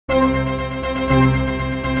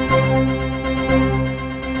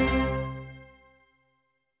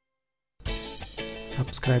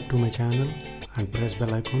Subscribe to my channel and press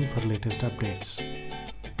bell icon for latest updates.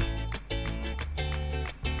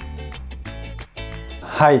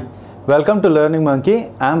 Hi, welcome to Learning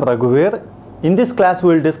Monkey. I am Raghuveer. In this class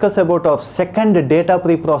we will discuss about our second data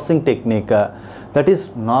pre-processing technique, that is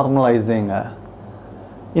normalizing.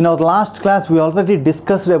 In our last class we already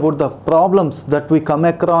discussed about the problems that we come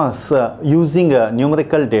across using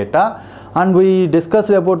numerical data, and we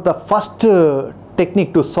discussed about the first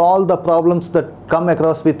technique to solve the problems that come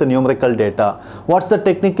across with the numerical data. What's the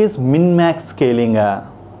technique is min-max scaling.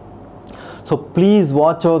 So please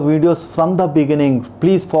watch our videos from the beginning.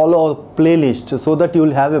 Please follow our playlist so that you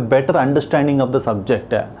will have a better understanding of the subject.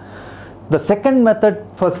 The second method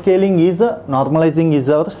for scaling is normalizing is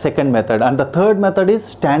our second method, and the third method is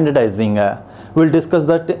standardizing. We will discuss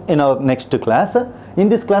that in our next class. In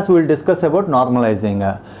this class we will discuss about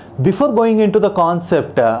normalizing. Before going into the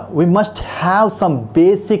concept, we must have some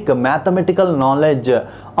basic mathematical knowledge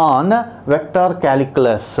on vector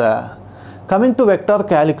calculus. Coming to vector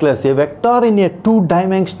calculus, a vector in a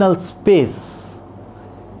two-dimensional space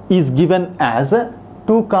is given as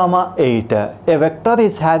 2, 8. A vector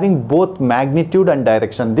is having both magnitude and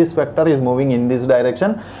direction. This vector is moving in this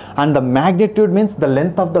direction, and the magnitude means the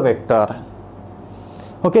length of the vector.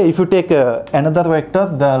 Okay, if you take another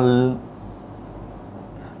vector,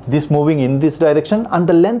 this moving in this direction, and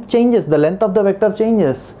the length changes, the length of the vector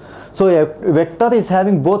changes. So a vector is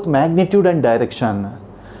having both magnitude and direction.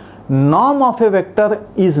 Norm of a vector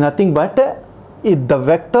is nothing but the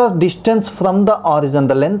vector distance from the origin,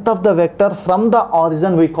 the length of the vector from the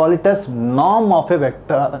origin, we call it as norm of a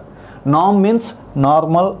vector. Norm means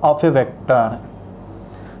normal of a vector.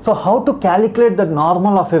 So how to calculate the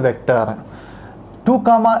normal of a vector? 2,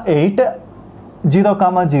 8,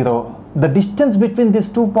 0, 0. The distance between these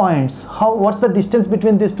 2 points, what's the distance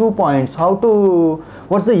between these 2 points?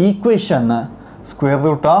 What's the equation? Square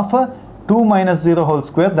root of 2 minus 0 whole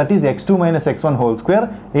square, that is x2 minus x1 whole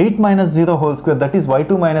square, 8 minus 0 whole square, that is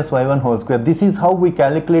y2 minus y1 whole square. This is how we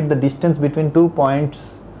calculate the distance between 2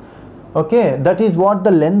 points. Okay, that is what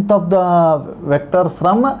the length of the vector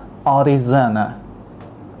from origin.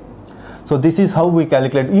 So this is how we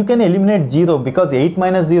calculate. You can eliminate 0 because 8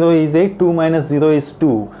 minus 0 is 8, 2 minus 0 is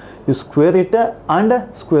 2. You square it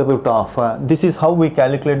and square root of. This is how we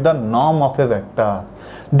calculate the norm of a vector.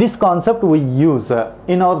 This concept we use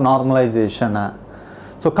in our normalization.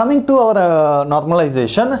 So coming to our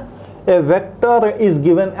normalization, a vector is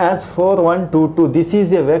given as 4, 1, 2, 2. This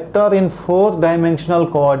is a vector in 4-dimensional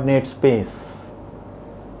coordinate space.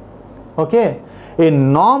 Okay. A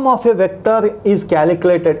norm of a vector is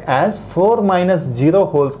calculated as 4 minus 0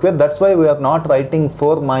 whole square. That's why we are not writing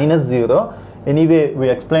 4 minus 0. Anyway, we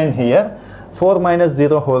explained here 4 minus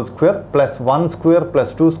 0 whole square plus 1 square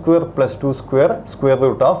plus 2 square plus 2 square square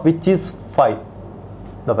root of, which is 5.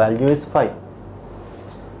 The value is 5.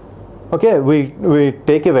 Okay, we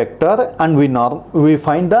take a vector and we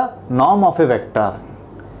find the norm of a vector.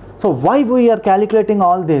 So why we are calculating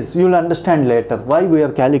all this, you will understand later. Why we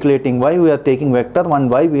are calculating, why we are taking vector, and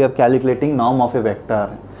why we are calculating norm of a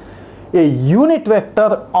vector. A unit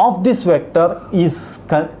vector of this vector is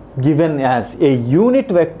given as a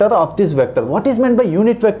unit vector of this vector. What is meant by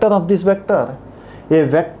unit vector of this vector? A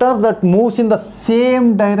vector that moves in the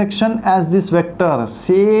same direction as this vector,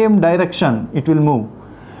 same direction it will move.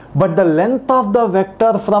 But the length of the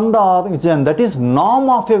vector from the origin, that is norm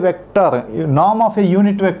of a vector, norm of a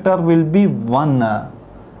unit vector will be 1.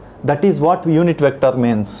 That is what unit vector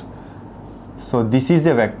means. So this is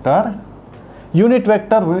a vector. Unit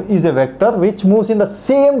vector is a vector which moves in the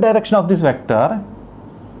same direction of this vector,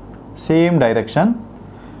 same direction,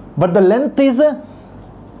 but the length is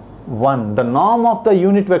 1. The norm of the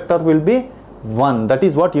unit vector will be 1. That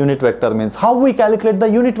is what unit vector means. How we calculate the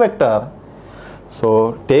unit vector?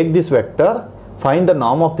 So take this vector, find the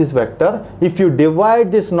norm of this vector. If you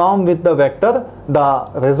divide this norm with the vector, the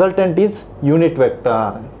resultant is unit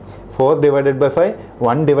vector. 4 divided by 5,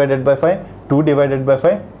 1 divided by 5, 2 divided by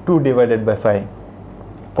 5, 2 divided by 5.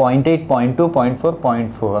 0.8, 0.2, 0.4,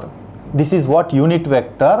 0.4. This is what unit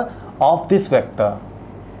vector of this vector.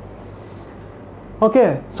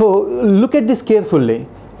 Okay, so look at this carefully.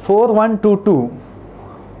 4, 1, 2, 2.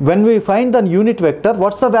 When we find the unit vector,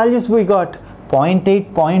 what's the values we got?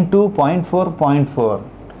 0.8, 0.2, 0.4, 0.4.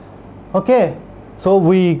 Okay, so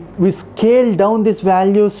we scale down these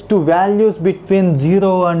values to values between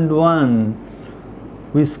 0 and 1.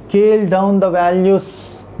 We scale down the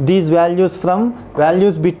values, these values from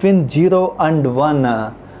values between 0 and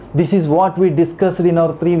 1. This is what we discussed in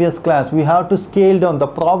our previous class. We have to scale down. The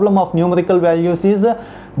problem of numerical values is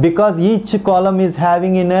because each column is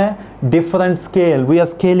having in a different scale. We are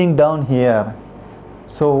scaling down here.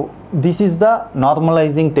 So this is the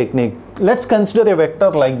normalizing technique. Let's consider a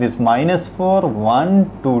vector like this, -4, 1,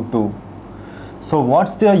 2, 2. So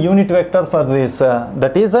what's the unit vector for this?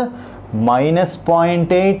 That is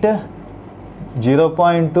 -0.8,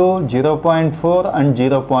 0.2, 0.4 and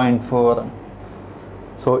 0.4.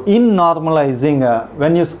 So in normalizing,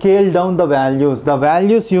 when you scale down the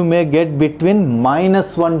values you may get between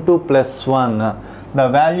 -1 to +1. The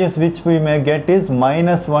values which we may get is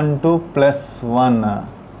 -1 to +1.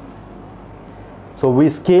 So we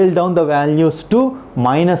scale down the values to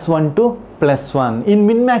 -1 to +1. In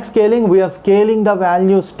min-max scaling, we are scaling the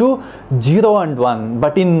values to 0 and 1.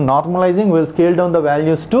 But in normalizing, we will scale down the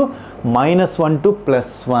values to -1 to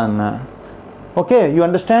 +1. Okay, you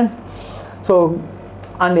understand? So,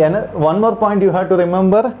 and one more point you have to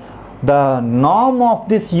remember, the norm of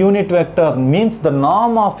this unit vector means the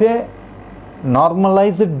norm of a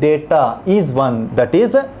normalized data is 1. That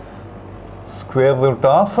is square root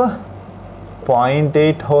of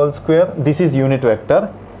 0.8 whole square. This is unit vector.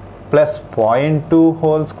 Plus 0.2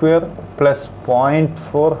 whole square plus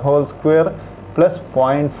 0.4 whole square plus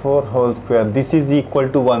 0.4 whole square. This is equal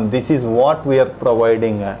to 1. This is what we are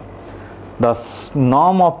providing. The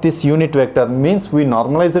norm of this unit vector means we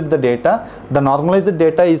normalized the data. The normalized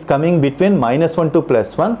data is coming between -1 to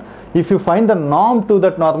 +1. If you find the norm to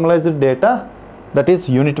that normalized data, that is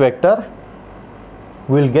unit vector,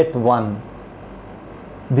 we will get 1.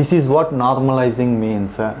 This is what normalizing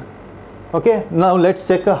means. Okay, now let's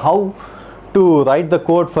check how to write the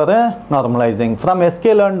code for normalizing. From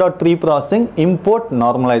sklearn.preprocessing, import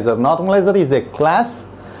normalizer. Normalizer is a class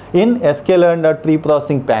in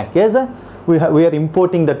sklearn.preprocessing package. We are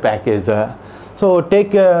importing that package. So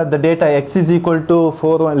take the data x is equal to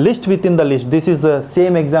 4, list within the list. This is the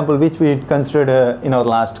same example which we considered in our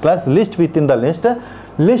last class. List within the list.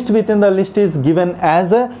 List within the list is given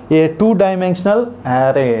as a two-dimensional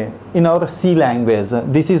array in our C language.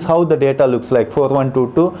 This is how the data looks like: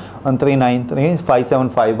 4122 and 393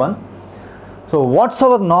 5751. So what's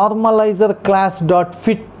our normalizer class dot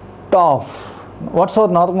fit of? What's our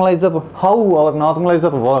normalizer? How our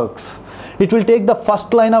normalizer works? It will take the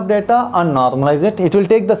first line of data and normalize it. It will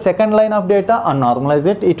take the second line of data and normalize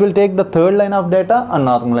it. It will take the third line of data and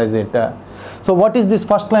normalize it. So what is this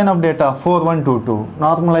first line of data? 4122.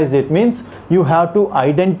 Normalize it means you have to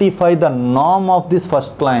identify the norm of this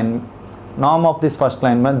first line. Norm of this first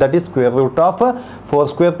line, that is square root of 4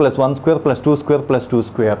 square plus 1 square plus 2 square plus 2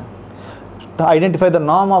 square. To identify the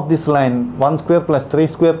norm of this line, 1 square plus 3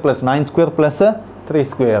 square plus 9 square plus 3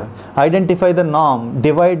 square. Identify the norm,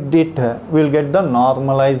 divide it, we will get the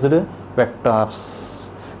normalized vectors.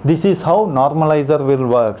 This is how normalizer will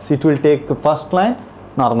work. It will take first line,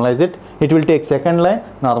 normalize it. It will take second line,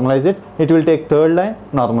 normalize it. It will take third line,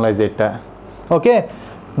 normalize it. Okay,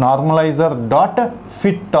 normalizer dot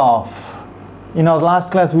fit of. In our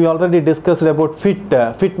last class we already discussed about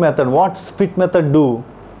fit method. What's fit method do?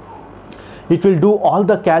 It will do all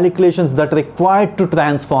the calculations that required to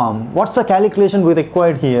transform. What's the calculation we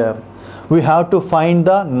required here? We have to find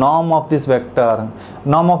the norm of this vector.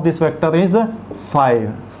 Norm of this vector is 5.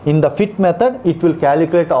 In the fit method, it will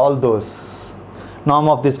calculate all those. Norm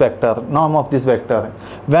of this vector, norm of this vector.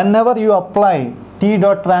 Whenever you apply t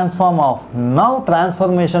dot transform of, now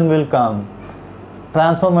transformation will come.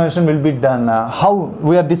 Transformation will be done. How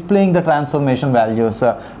we are displaying the transformation values?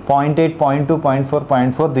 0.8, 0.2, 0.4,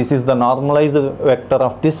 0.4. This is the normalized vector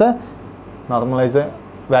of this normalized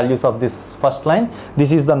values of this first line.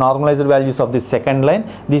 This is the normalized values of this second line.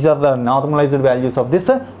 These are the normalized values of this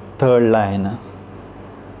third line.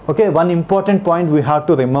 Okay, one important point we have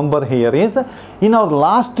to remember here is, in our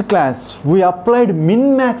last class we applied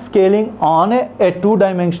min-max scaling on a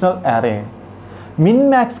two-dimensional array.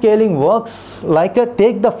 Min-max scaling works like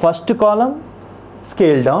take the first column,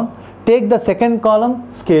 scale down, take the second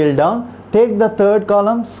column, scale down, take the third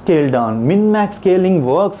column, scale down. Min-max scaling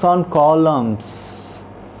works on columns,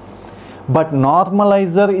 but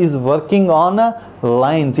normalizer is working on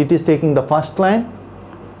lines. It is taking the first line,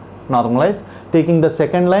 normalize, taking the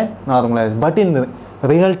second line, normalize. But in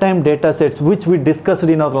real-time data sets, which we discussed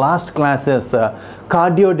in our last classes,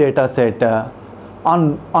 cardio data set,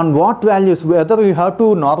 on what values, whether we have to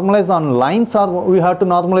normalize on lines or we have to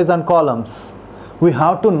normalize on columns. We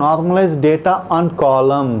have to normalize data on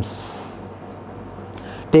columns.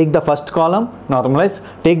 Take the first column, normalize,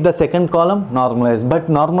 take the second column, normalize. But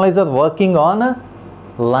normalizer working on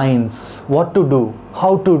lines. What to do?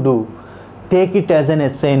 How to do? Take it as an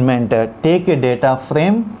assignment. Take a data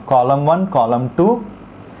frame, column 1, column 2.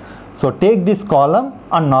 So take this column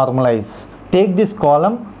and normalize. Take this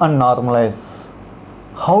column and normalize.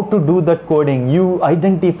 how to do that coding. You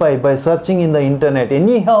identify by searching in the internet.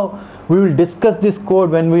 Anyhow, we will discuss this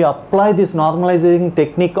code when we apply this normalizing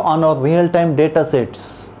technique on our real-time data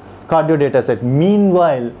sets, cardio data set.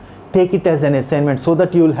 Meanwhile, take it as an assignment so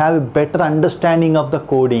that you will have a better understanding of the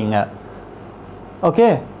coding.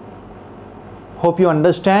 Okay, hope you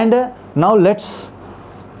understand. Now let's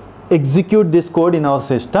execute this code in our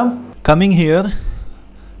system. Coming here,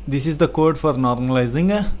 this is the code for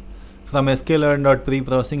normalizing. From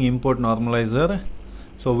sklearn.preprocessing import normalizer.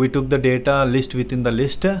 So we took the data list within the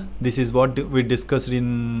list. This is what we discussed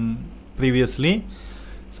in previously.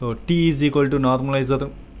 So t is equal to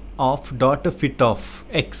normalizer of dot fit of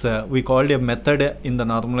x. We called a method in the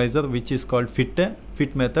normalizer which is called fit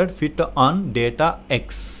method, fit on data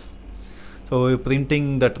x. So we're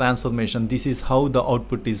printing the transformation. This is how the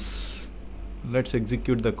output is. Let's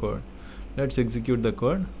execute the code.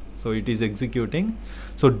 So it is executing.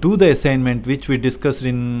 So do the assignment which we discussed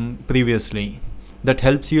in previously. That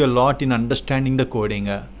helps you a lot in understanding the coding.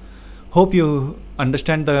 Hope you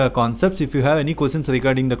understand the concepts. If you have any questions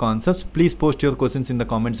regarding the concepts, please post your questions in the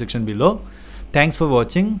comment section below. Thanks for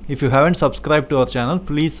watching. If you haven't subscribed to our channel,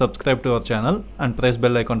 please subscribe to our channel and press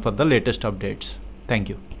bell icon for the latest updates. Thank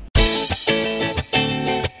you.